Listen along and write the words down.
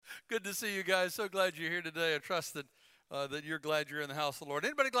Good to see you guys. So glad you're here today. I trust that you're glad you're in the house of the Lord.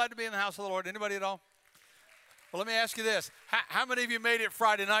 Anybody glad to be in the house of the Lord? Anybody at all? Well, let me ask you this. How many of you made it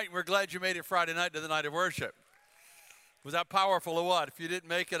Friday night and we're glad you made it Friday night to the night of worship? Was that powerful or what? If you didn't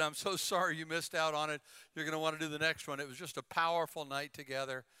make it, I'm so sorry you missed out on it. You're going to want to do the next one. It was just a powerful night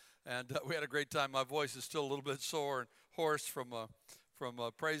together, and we had a great time. My voice is still a little bit sore and hoarse from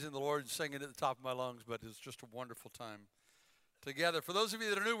praising the Lord and singing at the top of my lungs, but it's just a wonderful time together. For those of you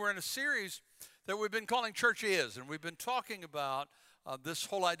that are new, we're in a series that we've been calling Church Is, and we've been talking about this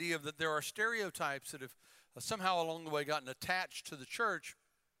whole idea of that there are stereotypes that have somehow along the way gotten attached to the church,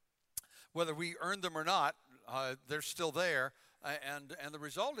 whether we earned them or not. They're still there, and the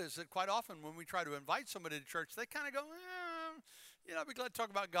result is that quite often when we try to invite somebody to church, they kind of go, I'd be glad to talk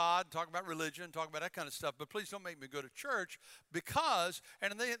about God, talk about religion, talk about that kind of stuff, but please don't make me go to church because,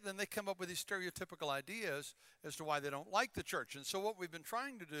 and then they come up with these stereotypical ideas as to why they don't like the church. And so what we've been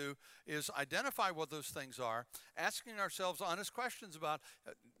trying to do is identify what those things are, asking ourselves honest questions about,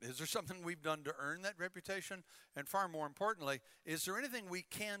 is there something we've done to earn that reputation? And far more importantly, is there anything we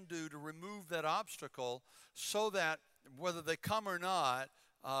can do to remove that obstacle so that whether they come or not,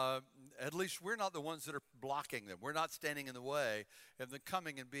 at least we're not the ones that are blocking them. We're not standing in the way of them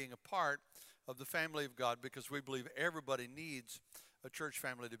coming and being a part of the family of God, because we believe everybody needs a church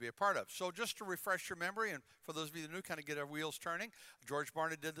family to be a part of. So just to refresh your memory, and for those of you that new, kind of get our wheels turning, George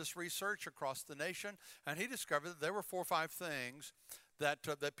Barna did this research across the nation, and he discovered that there were 4 or 5 things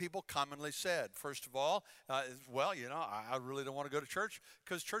that people commonly said. First of all, I really don't want to go to church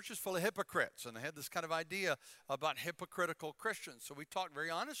because church is full of hypocrites. And they had this kind of idea about hypocritical Christians. So we talked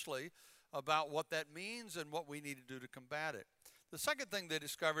very honestly about what that means and what we need to do to combat it. The second thing they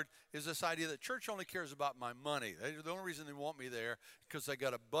discovered is this idea that church only cares about my money. The only reason they want me there because they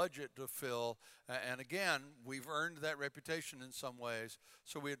got a budget to fill. And again, we've earned that reputation in some ways.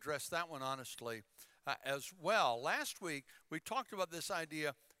 So we addressed that one honestly as well. Last week, we talked about this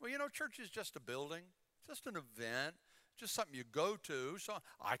idea, church is just a building, just an event, just something you go to. So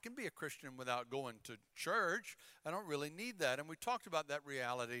I can be a Christian without going to church. I don't really need that. And we talked about that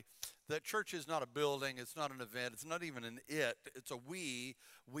reality, that church is not a building, it's not an event, it's not even an it, it's a we.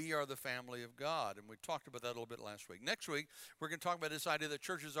 We are the family of God. And we talked about that a little bit last week. Next week, we're going to talk about this idea that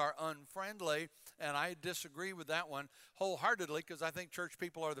churches are unfriendly. And I disagree with that one wholeheartedly because I think church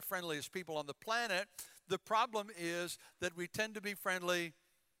people are the friendliest people on the planet. The problem is that we tend to be friendly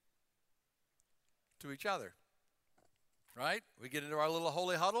to each other. Right? We get into our little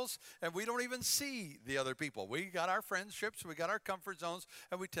holy huddles and we don't even see the other people. We got our friendships, we got our comfort zones,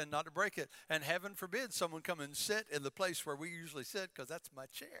 and we tend not to break it. And heaven forbid someone come and sit in the place where we usually sit, because that's my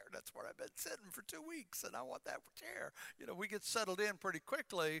chair. That's where I've been sitting for 2 weeks and I want that chair. We get settled in pretty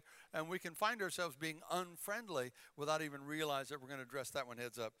quickly and we can find ourselves being unfriendly without even realize that. We're going to address that one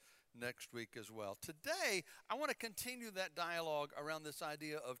heads up next week as well. Today, I want to continue that dialogue around this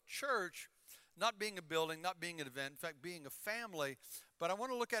idea of church not being a building, not being an event, in fact, being a family. But I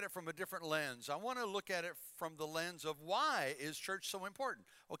want to look at it from a different lens. I want to look at it from the lens of why is church so important?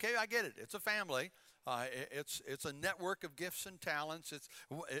 Okay, I get it. It's a family. It's a network of gifts and talents.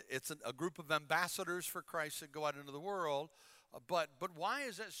 It's a group of ambassadors for Christ that go out into the world. But why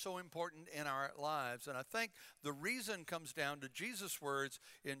is that so important in our lives? And I think the reason comes down to Jesus' words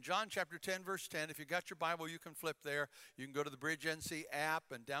in John chapter 10, verse 10. If you got your Bible, you can flip there. You can go to the Bridge NC app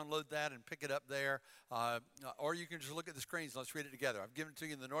and download that and pick it up there. Or you can just look at the screens. Let's read it together. I've given it to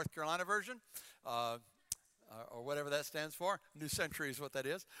you in the North Carolina version. Or whatever that stands for. New Century is what that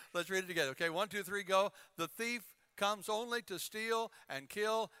is. Let's read it together. Okay, 1, 2, 3, go. The thief comes only to steal and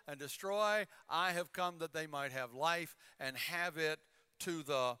kill and destroy. I have come that they might have life and have it to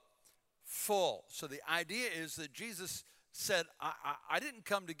the full. So the idea is that Jesus said, I didn't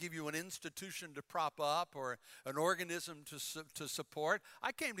come to give you an institution to prop up or an organism to support.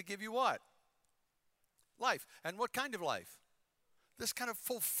 I came to give you what? Life. And what kind of life? This kind of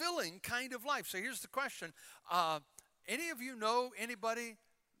fulfilling kind of life. So here's the question. Any of you know anybody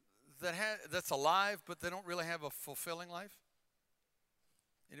that's alive, but they don't really have a fulfilling life?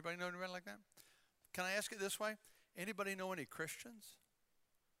 Anybody know anybody like that? Can I ask it this way? Anybody know any Christians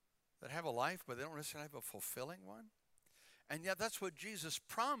that have a life, but they don't necessarily have a fulfilling one? And yet that's what Jesus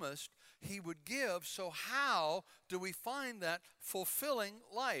promised he would give. So how do we find that fulfilling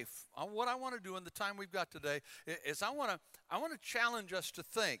life? What I want to do in the time we've got today is I want to challenge us to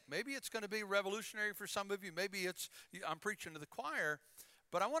think. Maybe it's going to be revolutionary for some of you. Maybe I'm preaching to the choir.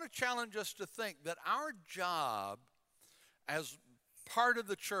 But I want to challenge us to think that our job as part of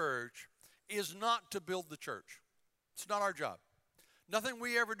the church is not to build the church. It's not our job. Nothing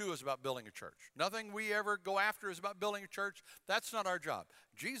we ever do is about building a church. Nothing we ever go after is about building a church. That's not our job.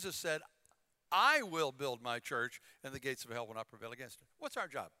 Jesus said, I will build my church, and the gates of hell will not prevail against it. What's our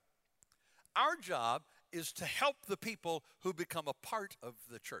job? Our job is to help the people who become a part of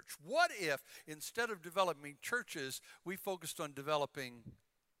the church. What if, instead of developing churches, we focused on developing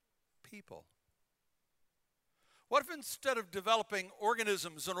people? What if instead of developing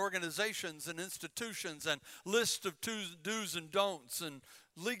organisms and organizations and institutions and lists of do's and don'ts and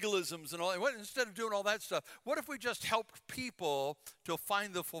legalisms and all that, instead of doing all that stuff, what if we just helped people to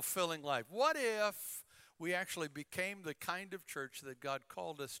find the fulfilling life? What if we actually became the kind of church that God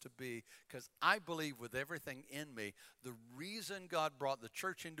called us to be? Because I believe with everything in me, the reason God brought the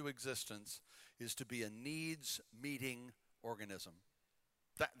church into existence is to be a needs-meeting organism.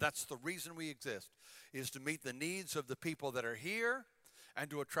 That's the reason we exist, is to meet the needs of the people that are here and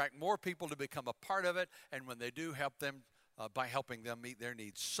to attract more people to become a part of it, and when they do, help them by helping them meet their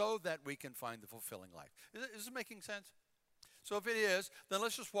needs so that we can find the fulfilling life. Is it making sense? So if it is, then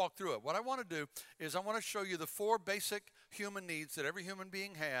let's just walk through it. What I want to do is I want to show you the 4 basic human needs that every human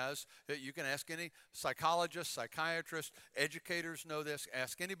being has. You can ask any psychologist, psychiatrist, educators know this.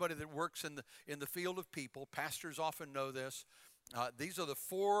 Ask anybody that works in the field of people. Pastors often know this. These are the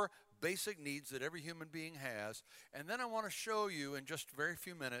 4 basic needs that every human being has. And then I want to show you in just a very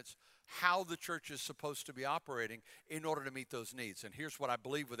few minutes how the church is supposed to be operating in order to meet those needs. And here's what I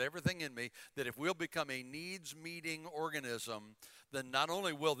believe with everything in me, that if we'll become a needs-meeting organism, then not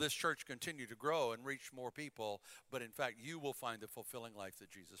only will this church continue to grow and reach more people, but in fact, you will find the fulfilling life that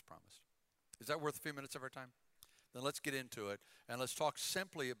Jesus promised. Is that worth a few minutes of our time? Then let's get into it, and let's talk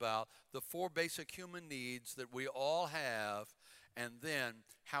simply about the 4 basic human needs that we all have, and then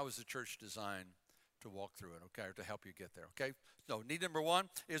how is the church designed to walk through it, okay, or to help you get there, okay? So need number 1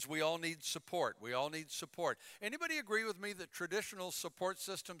 is we all need support. We all need support. Anybody agree with me that traditional support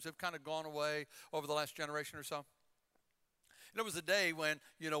systems have kind of gone away over the last generation or so? There was a day when,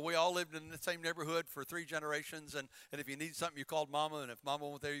 we all lived in the same neighborhood for 3 generations, and if you need something, you called Mama, and if Mama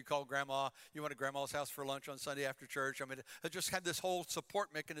wasn't there, you called Grandma. You went to Grandma's house for lunch on Sunday after church. I mean, it just had this whole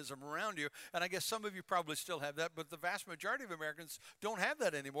support mechanism around you, and I guess some of you probably still have that, but the vast majority of Americans don't have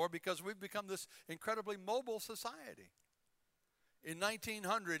that anymore because we've become this incredibly mobile society. In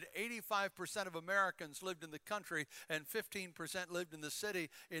 1900, 85% of Americans lived in the country and 15% lived in the city.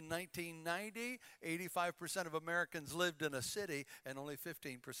 In 1990, 85% of Americans lived in a city and only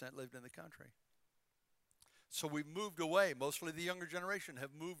 15% lived in the country. So we've moved away. Mostly the younger generation have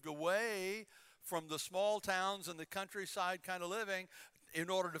moved away from the small towns and the countryside kind of living in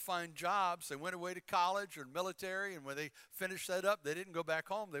order to find jobs. They went away to college or military, and when they finished that up, they didn't go back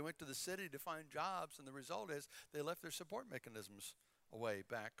home. They went to the city to find jobs, and the result is they left their support mechanisms away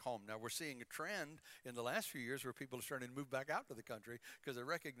back home. Now, we're seeing a trend in the last few years where people are starting to move back out to the country because they're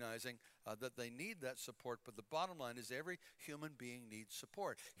recognizing that they need that support, but the bottom line is every human being needs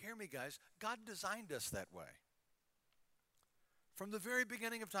support. Hear me, guys. God designed us that way. From the very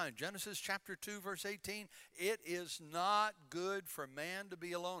beginning of time, Genesis chapter 2, verse 18, it is not good for man to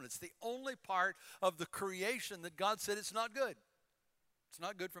be alone. It's the only part of the creation that God said it's not good. It's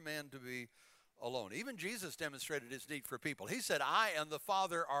not good for man to be alone. Even Jesus demonstrated his need for people. He said, I and the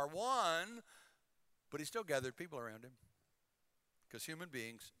Father are one, but he still gathered people around him because human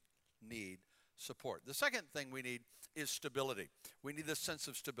beings need support. The second thing we need is stability. We need this sense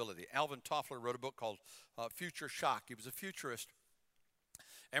of stability. Alvin Toffler wrote a book called Future Shock. He was a futurist.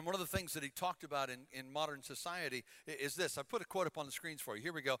 And one of the things that he talked about in modern society is this. I put a quote up on the screens for you.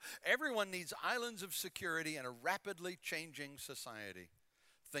 Here we go. Everyone needs islands of security in a rapidly changing society.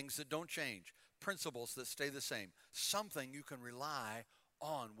 Things that don't change. Principles that stay the same. Something you can rely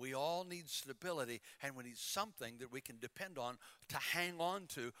on. We all need stability, and we need something that we can depend on to hang on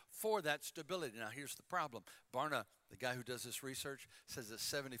to for that stability. Now, here's the problem. Barna, the guy who does this research, says that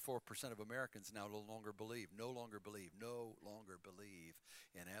 74% of Americans now no longer believe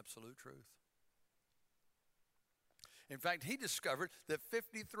in absolute truth. In fact, he discovered that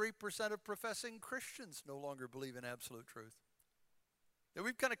 53% of professing Christians no longer believe in absolute truth. And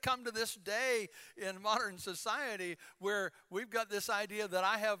we've kind of come to this day in modern society where we've got this idea that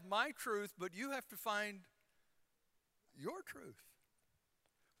I have my truth, but you have to find your truth.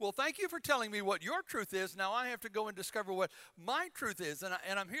 Well, thank you for telling me what your truth is. Now I have to go and discover what my truth is.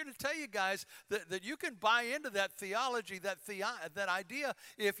 And I'm here to tell you guys that you can buy into that theology, that idea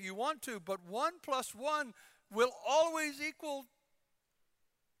if you want to, but 1 + 1 will always equal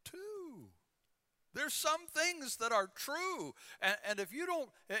 2. There's some things that are true, and if you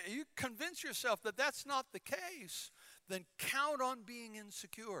convince yourself that that's not the case, then count on being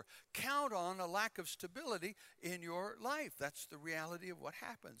insecure. Count on a lack of stability in your life. That's the reality of what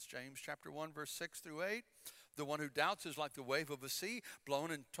happens. James chapter 1, verse 6 through 8. The one who doubts is like the wave of a sea,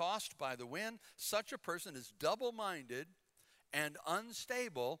 blown and tossed by the wind. Such a person is double-minded and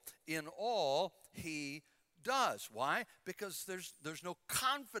unstable in all he does. Why? Because there's no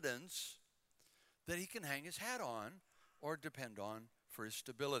confidence that he can hang his hat on or depend on for his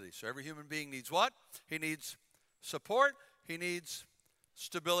stability. So every human being needs what? He needs support. He needs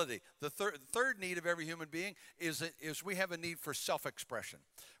stability. The third need of every human being is we have a need for self-expression.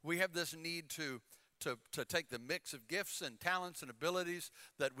 We have this need to take the mix of gifts and talents and abilities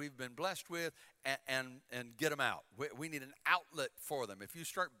that we've been blessed with and get them out. We need an outlet for them. If you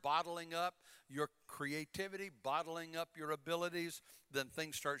start bottling up your creativity, bottling up your abilities, then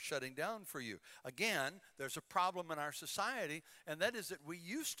things start shutting down for you. Again, there's a problem in our society, and that is that we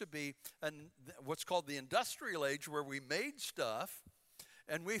used to be in what's called the industrial age, where we made stuff,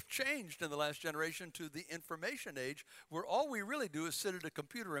 and we've changed in the last generation to the information age, where all we really do is sit at a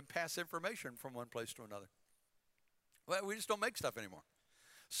computer and pass information from one place to another. Well, we just don't make stuff anymore.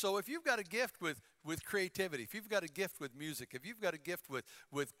 So if you've got a gift with creativity, if you've got a gift with music, if you've got a gift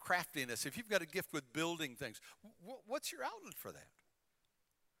with craftiness, if you've got a gift with building things, what's your outlet for that?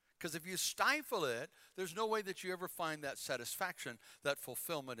 Because if you stifle it, there's no way that you ever find that satisfaction, that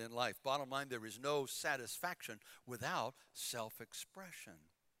fulfillment in life. Bottom line, there is no satisfaction without self-expression.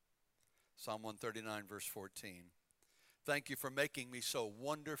 Psalm 139, verse 14. Thank you for making me so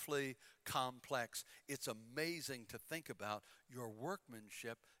wonderfully complex. It's amazing to think about. Your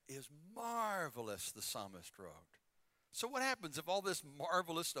workmanship is marvelous, the psalmist wrote. So what happens if all this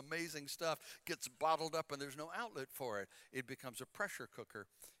marvelous, amazing stuff gets bottled up and there's no outlet for it? It becomes a pressure cooker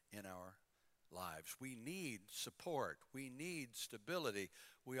in our lives. We need support. We need stability.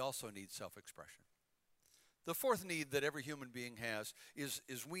 We also need self-expression. The fourth need that every human being has is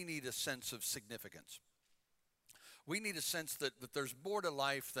we need a sense of significance. We need a sense that there's more to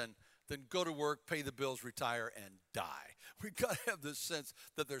life than go to work, pay the bills, retire, and die. We've got to have this sense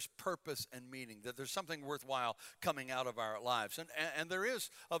that there's purpose and meaning, that there's something worthwhile coming out of our lives. And there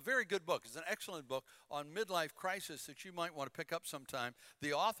is a very good book. It's an excellent book on midlife crisis that you might want to pick up sometime.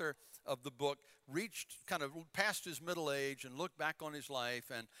 The author of the book reached kind of past his middle age and looked back on his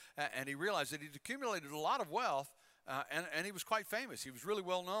life, and he realized that he'd accumulated a lot of wealth, and he was quite famous. He was really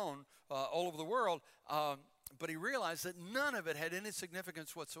well known all over the world. But he realized that none of it had any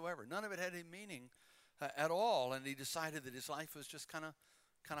significance whatsoever. None of it had any meaning at all. And he decided that his life was just kind of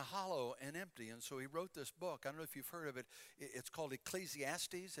hollow and empty. And so he wrote this book. I don't know if you've heard of it. It's called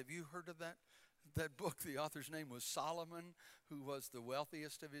Ecclesiastes. Have you heard of that book? The author's name was Solomon, who was the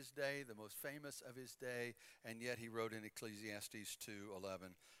wealthiest of his day, the most famous of his day. And yet he wrote in Ecclesiastes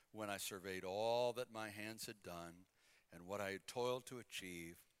 2:11, when I surveyed all that my hands had done and what I had toiled to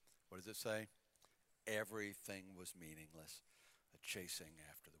achieve, what does it say? Everything was meaningless, a chasing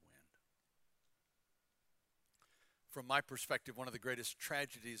after the wind. From my perspective, one of the greatest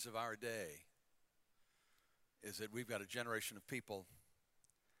tragedies of our day is that we've got a generation of people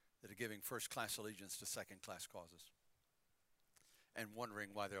that are giving first-class allegiance to second-class causes and wondering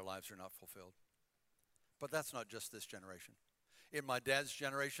why their lives are not fulfilled. But that's not just this generation. In my dad's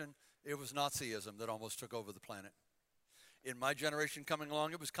generation, it was Nazism that almost took over the planet. In my generation coming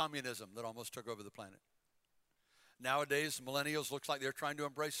along, it was communism that almost took over the planet. Nowadays, millennials looks like they're trying to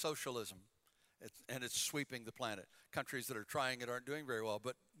embrace socialism, and it's sweeping the planet. Countries that are trying it aren't doing very well,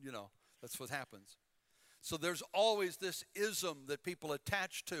 but, that's what happens. So there's always this ism that people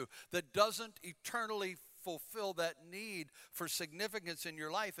attach to that doesn't eternally fulfill that need for significance in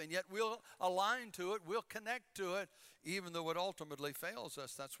your life, and yet we'll align to it, we'll connect to it, even though it ultimately fails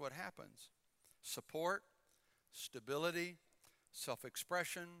us. That's what happens. Support, stability,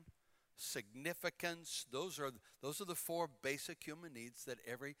 self-expression, significance. Those are the four basic human needs that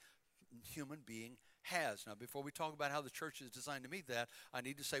every human being has. Now, before we talk about how the church is designed to meet that, I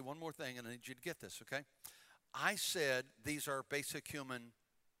need to say one more thing, and I need you to get this, okay? I said these are basic human,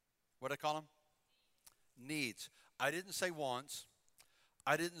 what do I call them? Needs. I didn't say wants.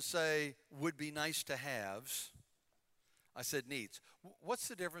 I didn't say would be nice to haves. I said needs. What's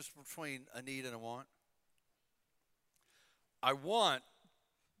the difference between a need and a want? I want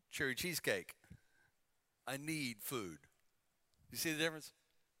cherry cheesecake. I need food. You see the difference?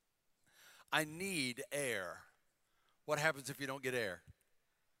 I need air. What happens if you don't get air?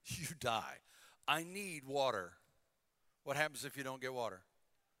 You die. I need water. What happens if you don't get water?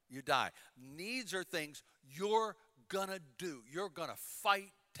 You die. Needs are things you're going to do. You're going to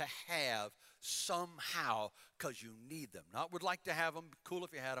fight to have somehow because you need them. Not would like to have them, cool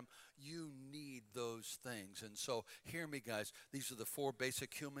if you had them. You need those things. And so hear me, guys. These are the 4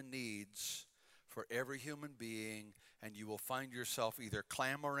 basic human needs for every human being, and you will find yourself either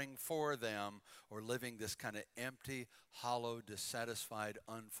clamoring for them or living this kind of empty, hollow, dissatisfied,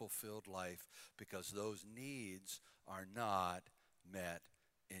 unfulfilled life because those needs are not met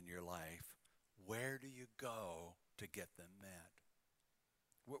in your life. Where do you go to get them met?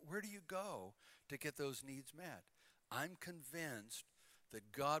 Where do you go to get those needs met? I'm convinced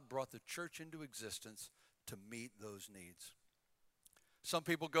that God brought the church into existence to meet those needs. Some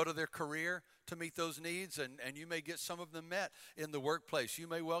people go to their career to meet those needs, and you may get some of them met in the workplace. You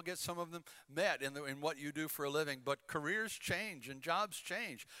may well get some of them met in what you do for a living, but careers change and jobs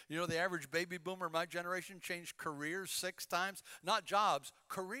change. You know, the average baby boomer in my generation changed careers 6 times. Not jobs,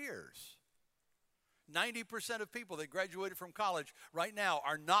 careers. 90% of people that graduated from college right now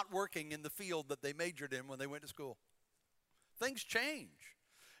are not working in the field that they majored in when they went to school. Things change.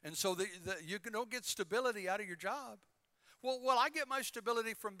 And so you don't get stability out of your job. Well, I get my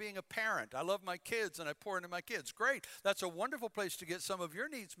stability from being a parent. I love my kids and I pour into my kids. Great. That's a wonderful place to get some of your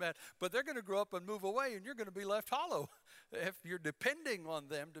needs met, but they're going to grow up and move away and you're going to be left hollow if you're depending on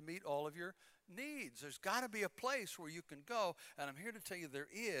them to meet all of your needs. There's got to be a place where you can go, and I'm here to tell you there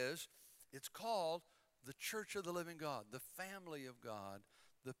is. It's called the Church of the Living God, the family of God,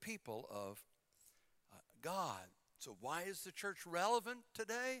 the people of God. So why is the church relevant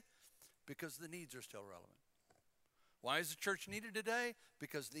today? Because the needs are still relevant. Why is the church needed today?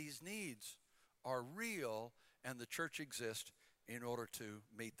 Because these needs are real and the church exists in order to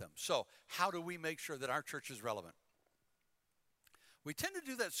meet them. So how do we make sure that our church is relevant? We tend to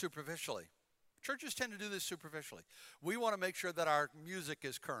do that superficially. Churches tend to do this superficially. We want to make sure that our music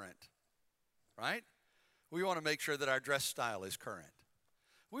is current, right? We want to make sure that our dress style is current.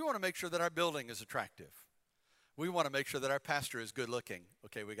 We want to make sure that our building is attractive. We want to make sure that our pastor is good looking.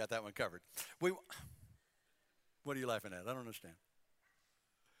 Okay, we got that one covered. What are you laughing at? I don't understand.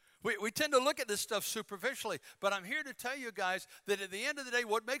 We tend to look at this stuff superficially, but I'm here to tell you guys that at the end of the day,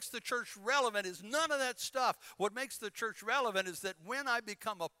 what makes the church relevant is none of that stuff. What makes the church relevant is that when I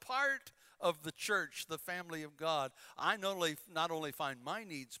become a part of the church, the family of God, I not only find my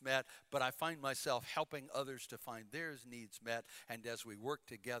needs met, but I find myself helping others to find their needs met. And as we work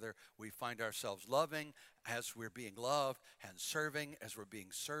together, we find ourselves loving as we're being loved, and serving as we're being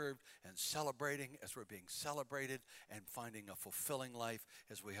served, and celebrating as we're being celebrated, and finding a fulfilling life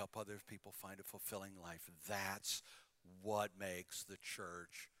as we help other people find a fulfilling life. That's what makes the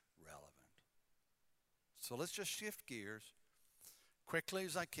church relevant. So let's just shift gears quickly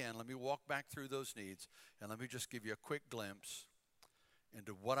as I can. Let me walk back through those needs, and let me just give you a quick glimpse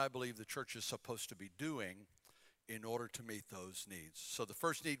into what I believe the church is supposed to be doing in order to meet those needs. So the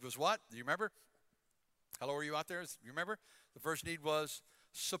first need was what? Do you remember? Hello, are you out there? You remember? The first need was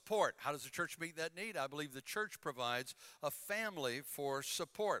support. How does the church meet that need? I believe the church provides a family for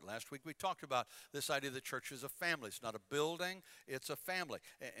support. Last week we talked about this idea the church is a family. It's not a building, it's a family.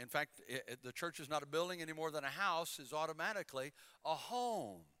 In fact, the church is not a building any more than a house is automatically a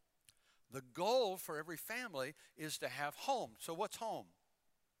home. The goal for every family is to have home. So what's home?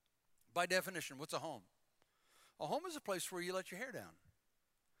 By definition, what's a home? A home is a place where you let your hair down.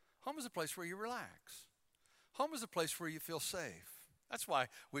 Home is a place where you relax. Home is a place where you feel safe. That's why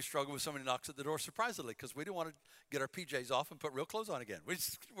we struggle with somebody who knocks at the door surprisingly, because we don't want to get our PJs off and put real clothes on again.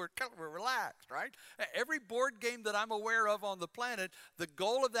 We're relaxed, right? Every board game that I'm aware of on the planet, the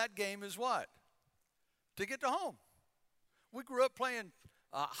goal of that game is what? To get to home. We grew up playing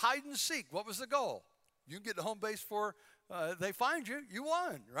hide and seek. What was the goal? You can get to home base before they find you. You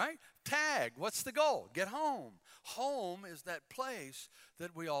won, right? Tag. What's the goal? Get home. Home is that place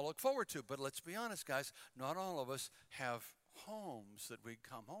that we all look forward to. But let's be honest, guys, not all of us have homes that we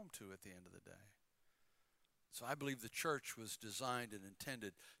come home to at the end of the day. So I believe the church was designed and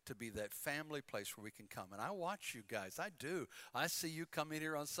intended to be that family place where we can come. And I watch you guys. I do. I see you come in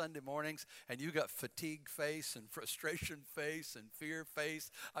here on Sunday mornings and you got fatigue face and frustration face and fear face.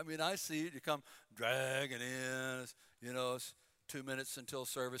 I mean, I see it. You come dragging in, you know, it's 2 minutes until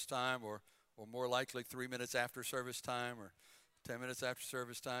service time, or more likely 3 minutes after service time, or 10 minutes after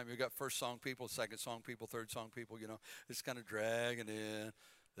service time. You got first song people, second song people, third song people, you know. It's kind of dragging in.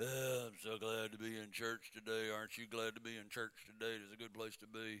 I'm so glad to be in church today. Aren't you glad to be in church today? It's a good place to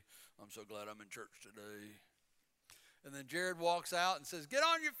be. I'm so glad I'm in church today. And then Jared walks out and says, get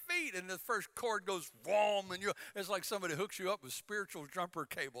on your feet. And the first chord goes, boom, and it's like somebody hooks you up with spiritual jumper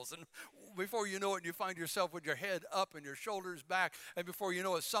cables. And before you know it, you find yourself with your head up and your shoulders back. And before you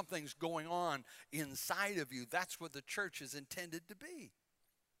know it, something's going on inside of you. That's what the church is intended to be.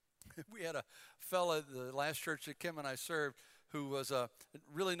 We had a fella at the last church that Kim and I served who was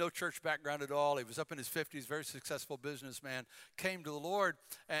really no church background at all. He was up in his 50s, very successful businessman, came to the Lord,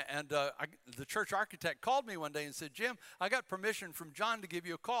 and the church architect called me one day and said, Jim, I got permission from John to give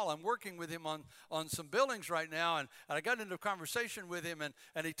you a call. I'm working with him on some buildings right now, and I got into a conversation with him,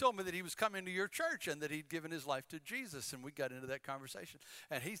 and he told me that he was coming to your church and that he'd given his life to Jesus, and we got into that conversation.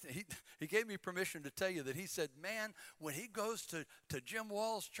 And he gave me permission to tell you that he said, man, when he goes to Jim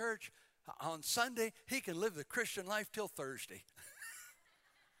Wall's church, on Sunday, he can live the Christian life till Thursday.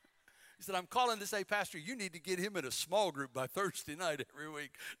 He said, I'm calling to say, Pastor, you need to get him in a small group by Thursday night every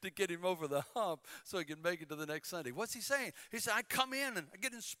week to get him over the hump so he can make it to the next Sunday. What's he saying? He said, I come in and I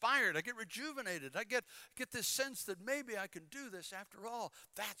get inspired. I get rejuvenated. I get this sense that maybe I can do this after all.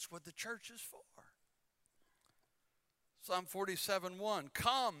 That's what the church is for. Psalm 47:1,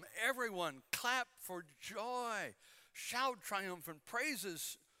 come, everyone, clap for joy. Shout triumphant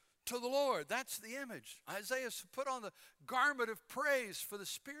praises to the Lord. That's the image. Isaiah put on the garment of praise for the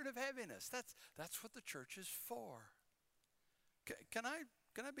spirit of heaviness. That's what the church is for. Can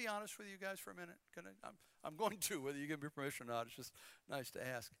I be honest with you guys for a minute? I'm going to, whether you give me permission or not. It's just nice to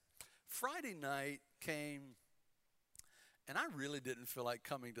ask. Friday night came, and I really didn't feel like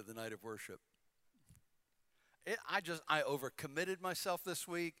coming to the night of worship. I overcommitted myself this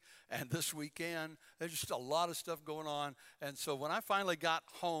week and this weekend. There's just a lot of stuff going on. And so when I finally got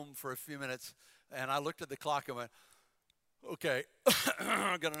home for a few minutes and I looked at the clock and went, okay,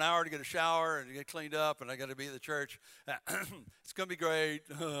 I got an hour to get a shower and to get cleaned up and I got to be at the church. It's going to be great.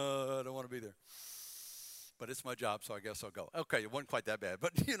 I don't want to be there. But it's my job, so I guess I'll go. Okay, it wasn't quite that bad.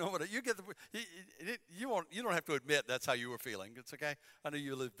 But you know what? You get you don't have to admit that's how you were feeling. It's okay. I know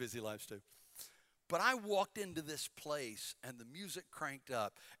you live busy lives too. But I walked into this place, and the music cranked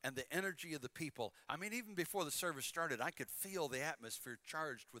up, and the energy of the people. I mean, even before the service started, I could feel the atmosphere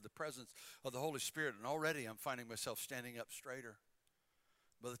charged with the presence of the Holy Spirit, and already I'm finding myself standing up straighter.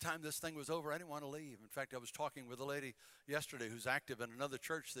 By the time this thing was over, I didn't want to leave. In fact, I was talking with a lady yesterday who's active in another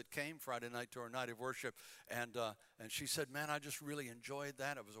church that came Friday night to our night of worship, and she said, man, I just really enjoyed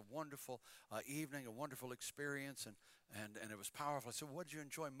that. It was a wonderful evening, a wonderful experience, and it was powerful. I said, what did you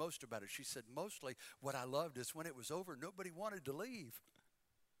enjoy most about it? She said, mostly what I loved is when it was over, nobody wanted to leave.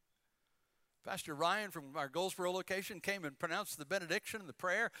 Pastor Ryan from our Goldsboro location came and pronounced the benediction and the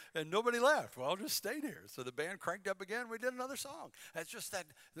prayer, and nobody left. Well, just stayed here. So the band cranked up again. We did another song. It's just that,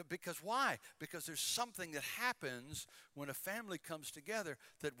 because why? Because there's something that happens when a family comes together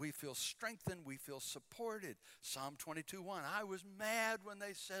that we feel strengthened, we feel supported. Psalm 22:1, I was mad when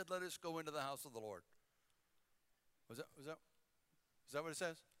they said, let us go into the house of the Lord. Is that what it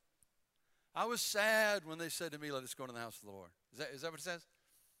says? I was sad when they said to me, let us go into the house of the Lord. Is that what it says?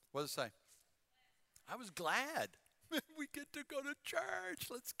 What does it say? I was glad. We get to go to church.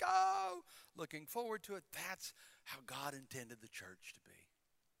 Let's go. Looking forward to it. That's how God intended the church to be.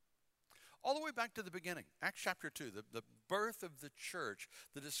 All the way back to the beginning, Acts chapter 2, the birth of the church,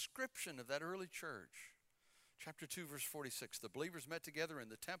 the description of that early church. Chapter 2, verse 46, the believers met together in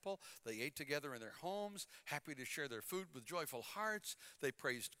the temple. They ate together in their homes, happy to share their food with joyful hearts. They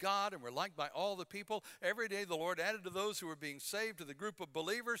praised God and were liked by all the people. Every day the Lord added to those who were being saved to the group of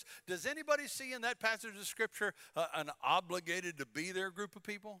believers. Does anybody see in that passage of Scripture an obligated to be there group of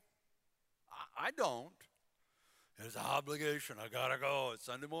people? I don't. There's an obligation. I got to go. It's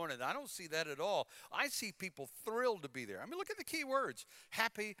Sunday morning. I don't see that at all. I see people thrilled to be there. I mean, look at the key words.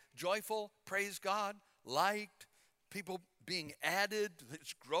 Happy, joyful, praise God, liked, people being added.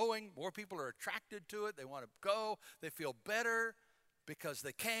 It's growing. More people are attracted to it. They want to go. They feel better because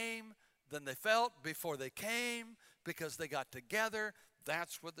they came than they felt before they came, because they got together.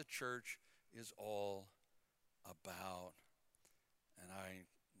 That's what the church is all about.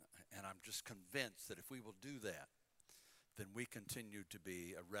 And I'm just convinced that if we will do that, then we continue to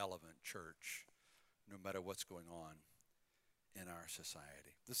be a relevant church no matter what's going on in our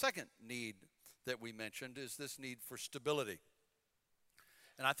society. The second need that we mentioned is this need for stability.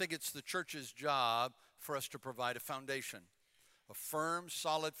 And I think it's the church's job for us to provide a foundation, a firm,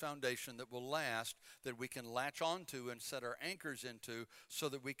 solid foundation that will last, that we can latch onto and set our anchors into, so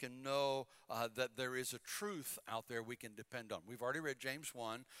that we can know that there is a truth out there we can depend on. We've already read James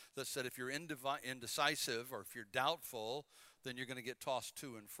 1 that said if you're indecisive or if you're doubtful, then you're going to get tossed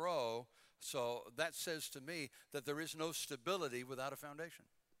to and fro. So that says to me that there is no stability without a foundation.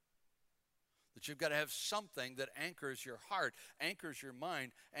 That you've got to have something that anchors your heart, anchors your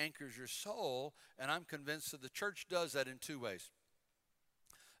mind, anchors your soul. And I'm convinced that the church does that in two ways.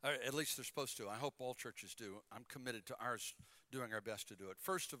 Or at least they're supposed to. I hope all churches do. I'm committed to ours doing our best to do it.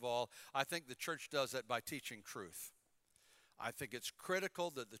 First of all, I think the church does that by teaching truth. I think it's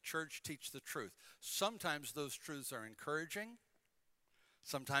critical that the church teach the truth. Sometimes those truths are encouraging.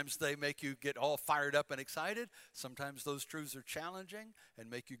 Sometimes they make you get all fired up and excited. Sometimes those truths are challenging and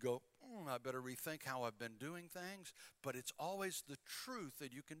make you go, I better rethink how I've been doing things. But it's always the truth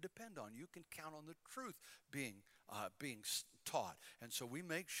that you can depend on. You can count on the truth being taught. And so we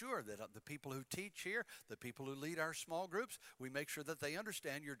make sure that the people who teach here, the people who lead our small groups, we make sure that they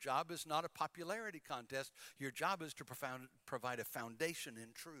understand your job is not a popularity contest. Your job is to provide a foundation in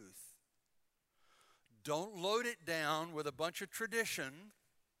truth. Don't load it down with a bunch of tradition,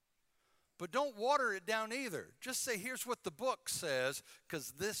 but don't water it down either. Just say, here's what the book says,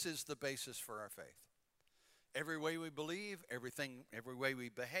 because this is the basis for our faith. Every way we believe, every way we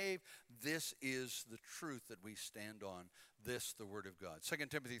behave, this is the truth that we stand on. This, the Word of God. 2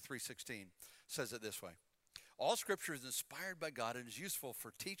 Timothy 3:16 says it this way. All Scripture is inspired by God and is useful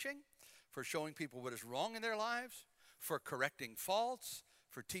for teaching, for showing people what is wrong in their lives, for correcting faults,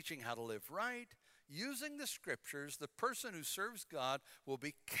 for teaching how to live right. Using the Scriptures, the person who serves God will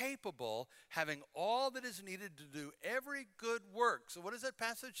be capable, having all that is needed to do every good work. So what does that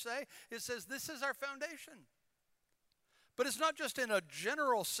passage say? It says this is our foundation. But it's not just in a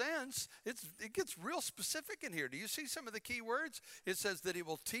general sense. It gets real specific in here. Do you see some of the key words? It says that it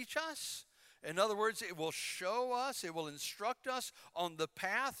will teach us. In other words, it will show us, it will instruct us on the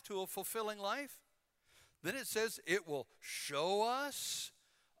path to a fulfilling life. Then it says it will show us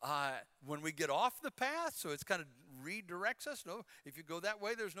when we get off the path, so it's kind of redirects us. No, if you go that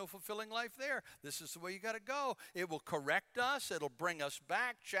way, there's no fulfilling life there. This is the way you got to go. It will correct us. It'll bring us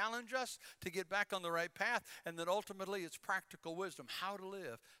back, challenge us to get back on the right path. And then ultimately, it's practical wisdom, how to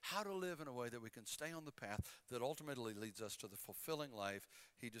live in a way that we can stay on the path that ultimately leads us to the fulfilling life.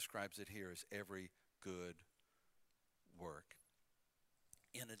 He describes it here as every good work.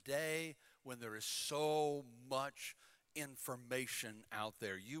 In a day when there is so much information out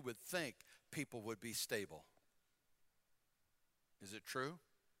there, you would think people would be stable. Is it true?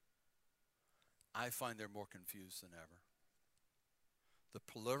 I find they're more confused than ever. The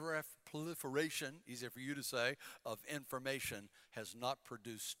proliferation, easier for you to say, of information has not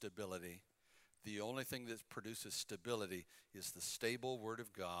produced stability. The only thing that produces stability is the stable Word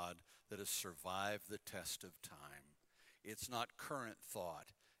of God that has survived the test of time. It's not current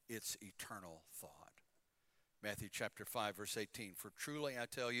thought, it's eternal thought. Matthew chapter 5, verse 18, for truly I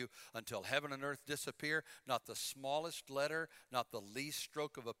tell you, until heaven and earth disappear, not the smallest letter, not the least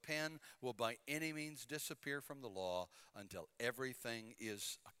stroke of a pen will by any means disappear from the law until everything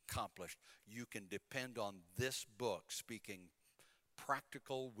is accomplished. You can depend on this book speaking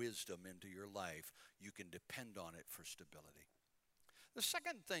practical wisdom into your life. You can depend on it for stability. The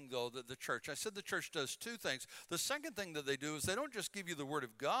second thing, though, that the church, I said the church does two things. The second thing that they do is they don't just give you the Word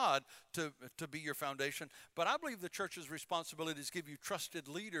of God to be your foundation, but I believe the church's responsibility is to give you trusted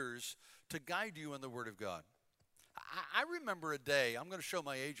leaders to guide you in the Word of God. I remember a day, I'm going to show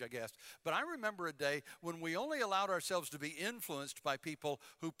my age, I guess, but I remember a day when we only allowed ourselves to be influenced by people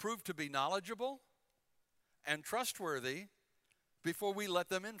who proved to be knowledgeable and trustworthy before we let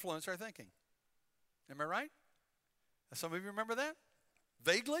them influence our thinking. Am I right? Some of you remember that?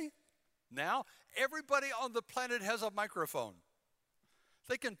 Vaguely? Now, everybody on the planet has a microphone.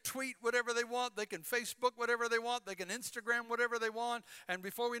 They can tweet whatever they want. They can Facebook whatever they want. They can Instagram whatever they want. And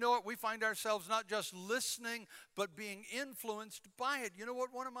before we know it, we find ourselves not just listening, but being influenced by it. You know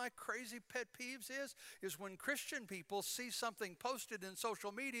what one of my crazy pet peeves is? Is when Christian people see something posted in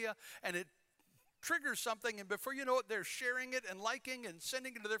social media and it triggers something, and before you know it, they're sharing it and liking and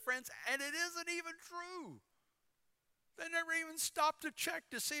sending it to their friends, and it isn't even true. They never even stopped to check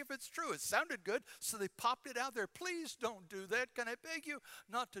to see if it's true. It sounded good, so they popped it out there. Please don't do that. Can I beg you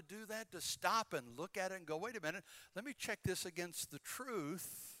not to do that, to stop and look at it and go, wait a minute, let me check this against the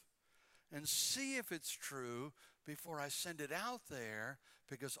truth and see if it's true before I send it out there,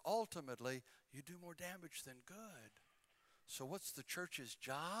 because ultimately you do more damage than good. So what's the church's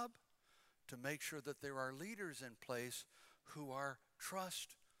job? To make sure that there are leaders in place who are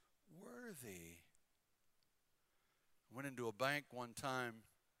trustworthy. I went into a bank one time.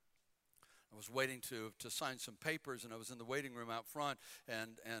 I was waiting to sign some papers, and I was in the waiting room out front.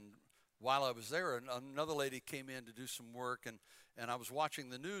 And while I was there, another lady came in to do some work, and I was watching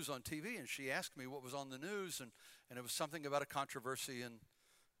the news on TV, and she asked me what was on the news, and it was something about a controversy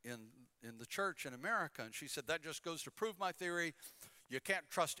in the church in America. And she said, that just goes to prove my theory. You can't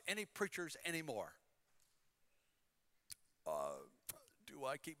trust any preachers anymore. Do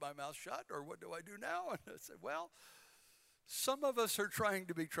I keep my mouth shut, or what do I do now? And I said, well, some of us are trying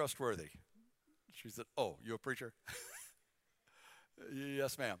to be trustworthy. She said, oh, you a preacher?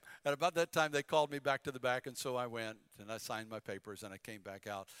 Yes, ma'am. And about that time, they called me back to the back, and so I went, and I signed my papers, and I came back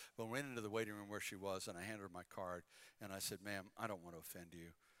out. But went into the waiting room where she was, and I handed her my card, and I said, ma'am, I don't want to offend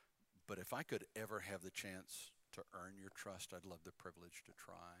you, but if I could ever have the chance to earn your trust, I'd love the privilege to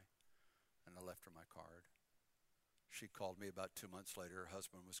try. And I left her my card. She called me about 2 months later. Her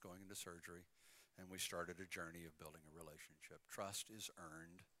husband was going into surgery, and we started a journey of building a relationship. Trust is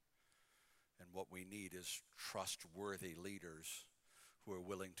earned, and what we need is trustworthy leaders who are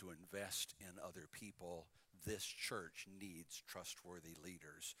willing to invest in other people. This church needs trustworthy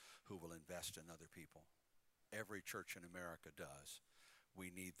leaders who will invest in other people. Every church in America does.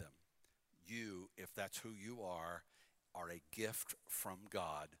 We need them. You, if that's who you are a gift from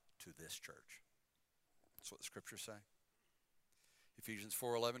God to this church. That's what the scriptures say. Ephesians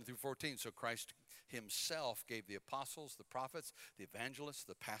 4:11 through 14. So Christ himself gave the apostles, the prophets, the evangelists,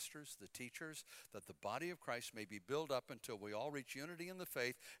 the pastors, the teachers, that the body of Christ may be built up until we all reach unity in the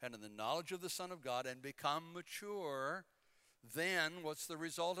faith and in the knowledge of the Son of God and become mature. Then what's the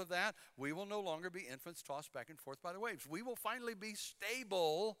result of that? We will no longer be infants tossed back and forth by the waves. We will finally be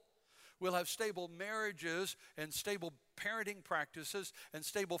stable. We'll have stable marriages and stable parenting practices and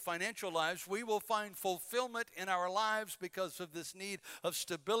stable financial lives. We will find fulfillment in our lives because of this need of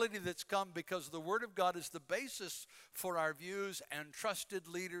stability that's come, because the Word of God is the basis for our views, and trusted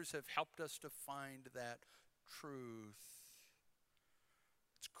leaders have helped us to find that truth.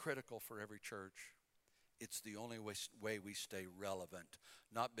 It's critical for every church. It's the only way we stay relevant,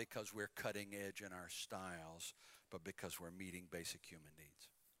 not because we're cutting edge in our styles, but because we're meeting basic human needs.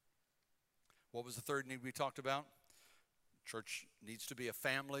 What was the third need we talked about? Church needs to be a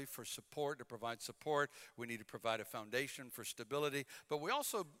family for support, to provide support. We need to provide a foundation for stability. But we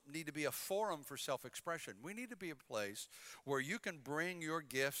also need to be a forum for self-expression. We need to be a place where you can bring your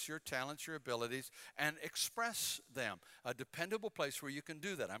gifts, your talents, your abilities, and express them. A dependable place where you can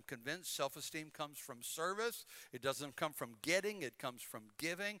do that. I'm convinced self-esteem comes from service. It doesn't come from getting. It comes from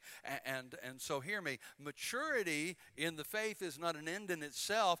giving. And so hear me. Maturity in the faith is not an end in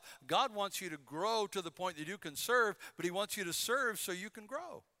itself. God wants you to grow to the point that you can serve, but he wants you to serve so you can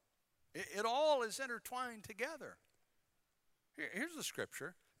grow. It all is intertwined together. Here's the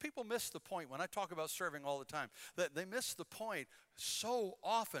scripture. People miss the point when I talk about serving all the time. That they miss the point so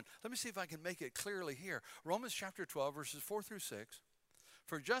often. Let me see if I can make it clearly here. Romans chapter 12, verses 4 through 6.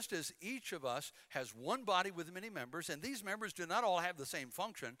 For just as each of us has one body with many members, and these members do not all have the same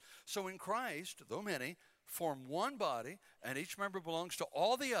function, so in Christ, though many, form one body, and each member belongs to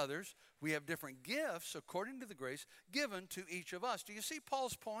all the others. We have different gifts according to the grace given to each of us. Do you see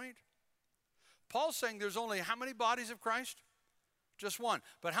Paul's point? Paul's saying there's only how many bodies of Christ? Just one.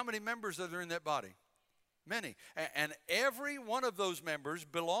 But how many members are there in that body? Many. And every one of those members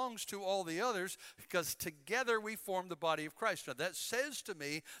belongs to all the others, because together we form the body of Christ. Now that says to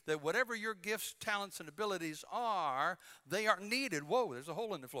me that whatever your gifts, talents, and abilities are, they are needed. Whoa, there's a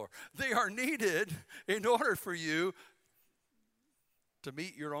hole in the floor. They are needed in order for you to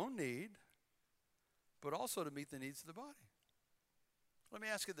meet your own need, but also to meet the needs of the body. Let me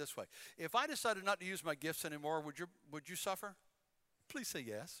ask it this way. If I decided not to use my gifts anymore, would you suffer? Please say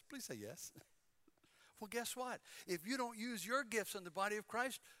yes. Please say yes. Well, guess what? If you don't use your gifts in the body of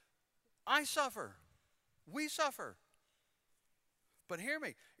Christ, I suffer. We suffer. But hear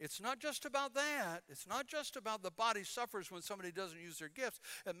me, it's not just about that. It's not just about the body suffers when somebody doesn't use their gifts.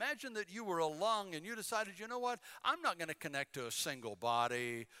 Imagine that you were a lung and you decided, you know what? I'm not going to connect to a single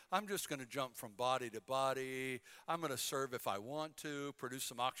body. I'm just going to jump from body to body. I'm going to serve if I want to, produce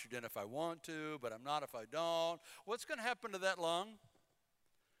some oxygen if I want to, but I'm not if I don't. What's going to happen to that lung?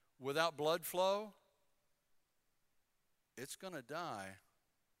 Without blood flow, it's going to die.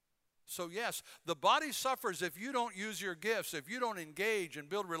 So yes, the body suffers if you don't use your gifts, if you don't engage and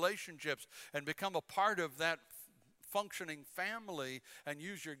build relationships and become a part of that functioning family and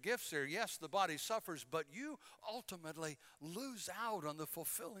use your gifts there. Yes, the body suffers, but you ultimately lose out on the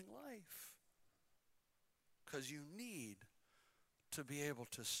fulfilling life, because you need to be able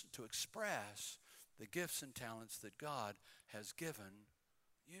to express the gifts and talents that God has given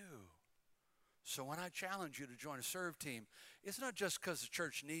you. So when I challenge you to join a serve team, it's not just because the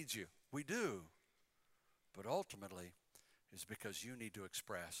church needs you. We do. But ultimately, it's because you need to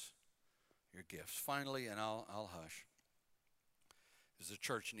express your gifts. Finally, and I'll hush, is the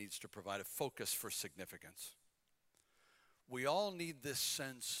church needs to provide a focus for significance. We all need this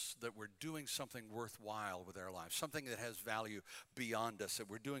sense that we're doing something worthwhile with our lives, something that has value beyond us, that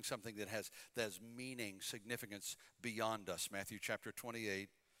we're doing something that has meaning, significance beyond us. Matthew chapter 28.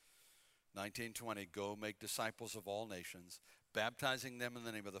 19:20, go make disciples of all nations, baptizing them in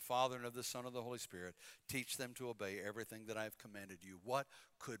the name of the Father and of the Son and of the Holy Spirit. Teach them to obey everything that I have commanded you. What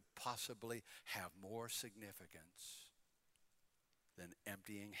could possibly have more significance than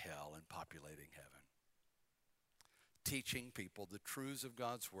emptying hell and populating heaven? Teaching people the truths of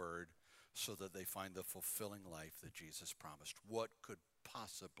God's word so that they find the fulfilling life that Jesus promised. What could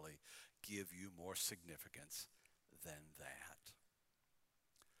possibly give you more significance than that?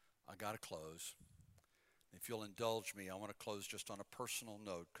 I got to close. If you'll indulge me, I want to close just on a personal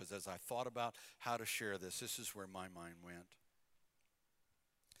note, because as I thought about how to share this is where my mind went.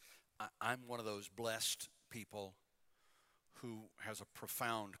 I'm one of those blessed people who has a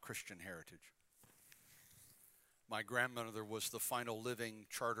profound Christian heritage. My grandmother was the final living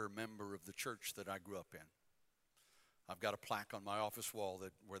charter member of the church that I grew up in. I've got a plaque on my office wall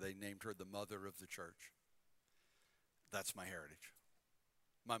where they named her the mother of the church. That's my heritage.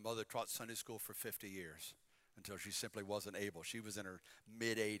 My mother taught Sunday school for 50 years until she simply wasn't able. She was in her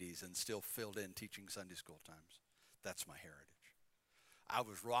mid-80s and still filled in teaching Sunday school times. That's my heritage. I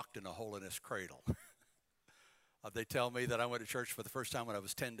was rocked in a holiness cradle. They tell me that I went to church for the first time when I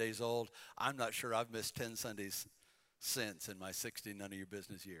was 10 days old. I'm not sure I've missed 10 Sundays since in my 60 none of your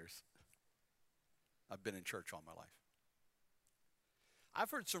business years. I've been in church all my life. I've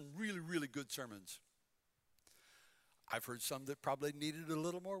heard some really, really good sermons. I've heard some that probably needed a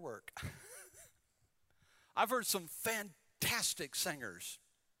little more work. I've heard some fantastic singers.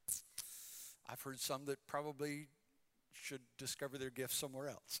 I've heard some that probably should discover their gifts somewhere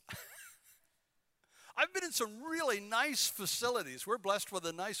else. I've been in some really nice facilities. We're blessed with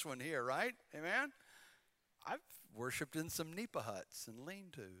a nice one here, right? Amen? I've worshiped in some nipa huts and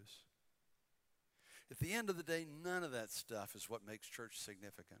lean-tos. At the end of the day, none of that stuff is what makes church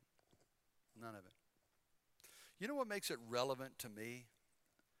significant. None of it. You know what makes it relevant to me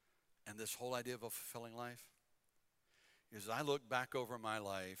and this whole idea of a fulfilling life? Is I look back over my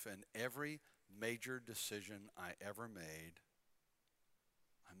life and every major decision I ever made,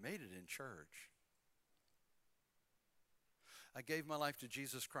 I made it in church. I gave my life to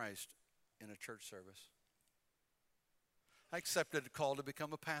Jesus Christ in a church service. I accepted a call to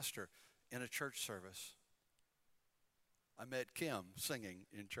become a pastor in a church service. I met Kim singing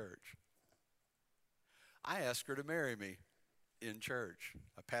in church. I asked her to marry me in church.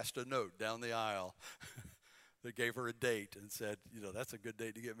 I passed a note down the aisle that gave her a date and said, you know, that's a good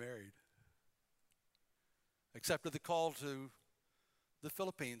date to get married. Accepted the call to the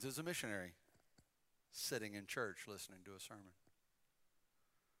Philippines as a missionary, sitting in church listening to a sermon.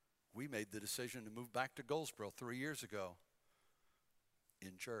 We made the decision to move back to Goldsboro 3 years ago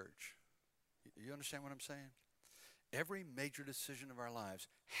in church. You understand what I'm saying? Every major decision of our lives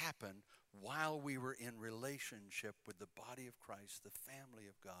happened while we were in relationship with the body of Christ, the family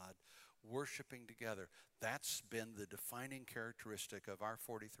of God, worshiping together. That's been the defining characteristic of our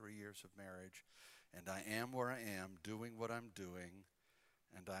 43 years of marriage. And I am where I am, doing what I'm doing,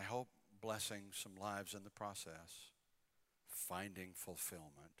 and I hope blessing some lives in the process, finding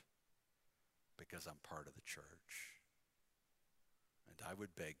fulfillment, because I'm part of the church. And I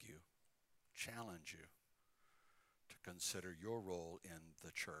would beg you, challenge you to consider your role in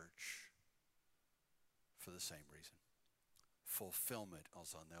the church for the same reason. Fulfillment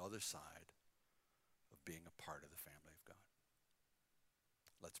is on the other side of being a part of the family of God.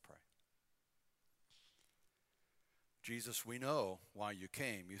 Let's pray. Jesus, we know why you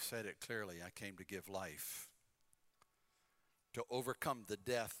came. You said it clearly. I came to give life, to overcome the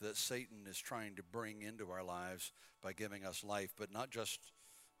death that Satan is trying to bring into our lives by giving us life, but not just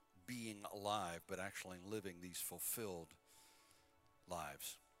being alive, but actually living these fulfilled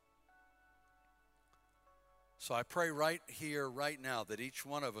lives. So I pray right here, right now, that each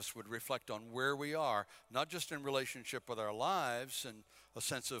one of us would reflect on where we are, not just in relationship with our lives and a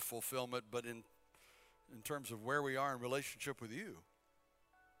sense of fulfillment, but in terms of where we are in relationship with you.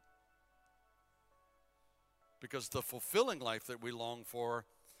 Because the fulfilling life that we long for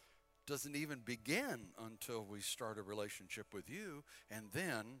doesn't even begin until we start a relationship with you and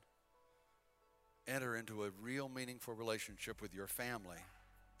then enter into a real meaningful relationship with your family,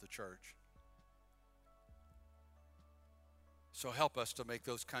 the church. So help us to make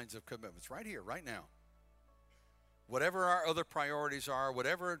those kinds of commitments right here, right now. Whatever our other priorities are,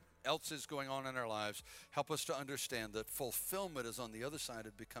 whatever else is going on in our lives, help us to understand that fulfillment is on the other side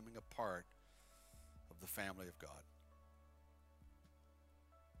of becoming a part of the family of God.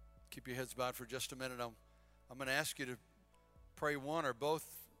 Keep your heads bowed for just a minute. I'm going to ask you to pray one or both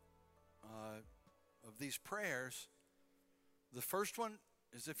of these prayers. The first one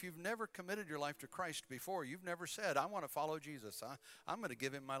is if you've never committed your life to Christ before, you've never said, I want to follow Jesus. I'm going to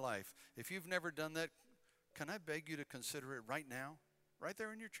give him my life. If you've never done that, can I beg you to consider it right now, right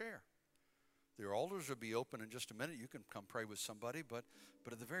there in your chair? The altars will be open in just a minute. You can come pray with somebody, but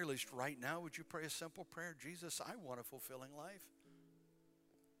at the very least, right now, would you pray a simple prayer? Jesus, I want a fulfilling life.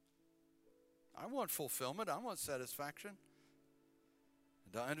 I want fulfillment. I want satisfaction.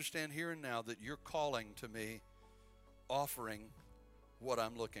 And I understand here and now that you're calling to me, offering what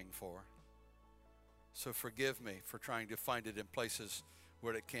I'm looking for. So forgive me for trying to find it in places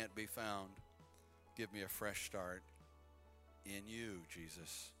where it can't be found. Give me a fresh start in you,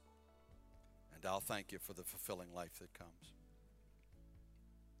 Jesus. And I'll thank you for the fulfilling life that comes.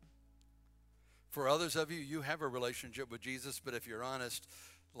 For others of you, you have a relationship with Jesus, but if you're honest,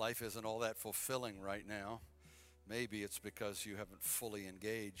 life isn't all that fulfilling right now. Maybe it's because you haven't fully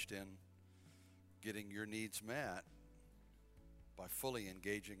engaged in getting your needs met by fully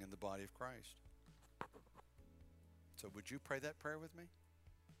engaging in the body of Christ. So would you pray that prayer with me?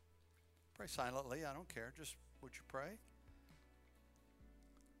 Pray silently. I don't care. Just would you pray?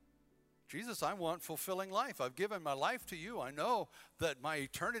 Jesus, I want fulfilling life. I've given my life to you. I know that my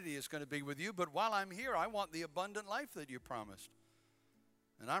eternity is going to be with you, but while I'm here, I want the abundant life that you promised.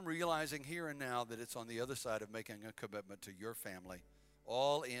 And I'm realizing here and now that it's on the other side of making a commitment to your family.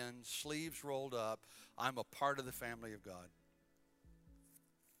 All in, sleeves rolled up. I'm a part of the family of God.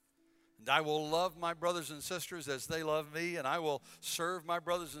 And I will love my brothers and sisters as they love me, and I will serve my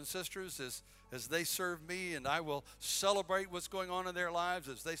brothers and sisters as they serve me, and I will celebrate what's going on in their lives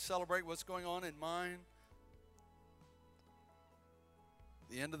as they celebrate what's going on in mine. At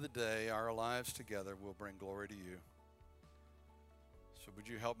the end of the day, our lives together will bring glory to you. So would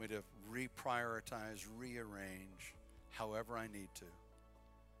you help me to reprioritize, rearrange, however I need to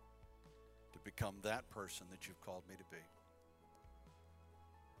become that person that you've called me to be.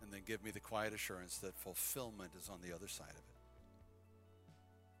 And then give me the quiet assurance that fulfillment is on the other side of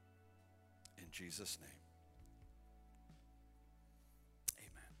it. In Jesus' name,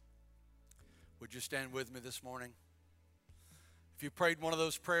 amen. Would you stand with me this morning? If you prayed one of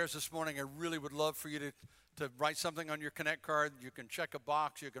those prayers this morning, I really would love for you to write something on your Connect card. You can check a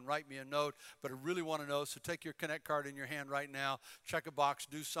box. You can write me a note. But I really want to know, so take your Connect card in your hand right now. Check a box.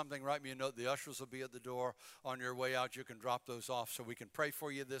 Do something. Write me a note. The ushers will be at the door on your way out. You can drop those off so we can pray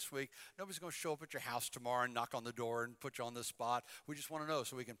for you this week. Nobody's going to show up at your house tomorrow and knock on the door and put you on the spot. We just want to know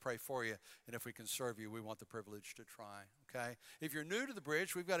so we can pray for you. And if we can serve you, we want the privilege to try. Okay? If you're new to the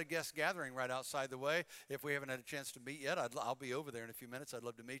bridge, we've got a guest gathering right outside the way. If we haven't had a chance to meet yet, I'll be over there in a few minutes. I'd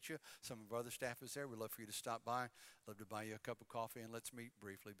love to meet you. Some of our other staff is there. We'd love for you to stop by. Love to buy you a cup of coffee, and let's meet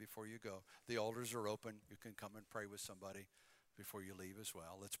briefly before you go. The altars are open. You can come and pray with somebody before you leave as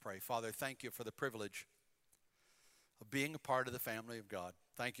well. Let's pray. Father, thank you for the privilege of being a part of the family of God.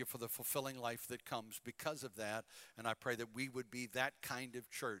 Thank you for the fulfilling life that comes because of that. And I pray that we would be that kind of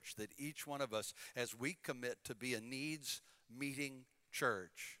church, that each one of us, as we commit to be a needs-meeting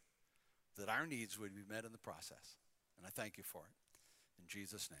church, that our needs would be met in the process. And I thank you for it. In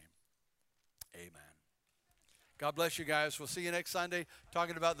Jesus' name, amen. God bless you guys. We'll see you next Sunday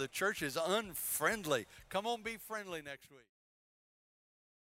talking about the church is unfriendly. Come on, be friendly next week.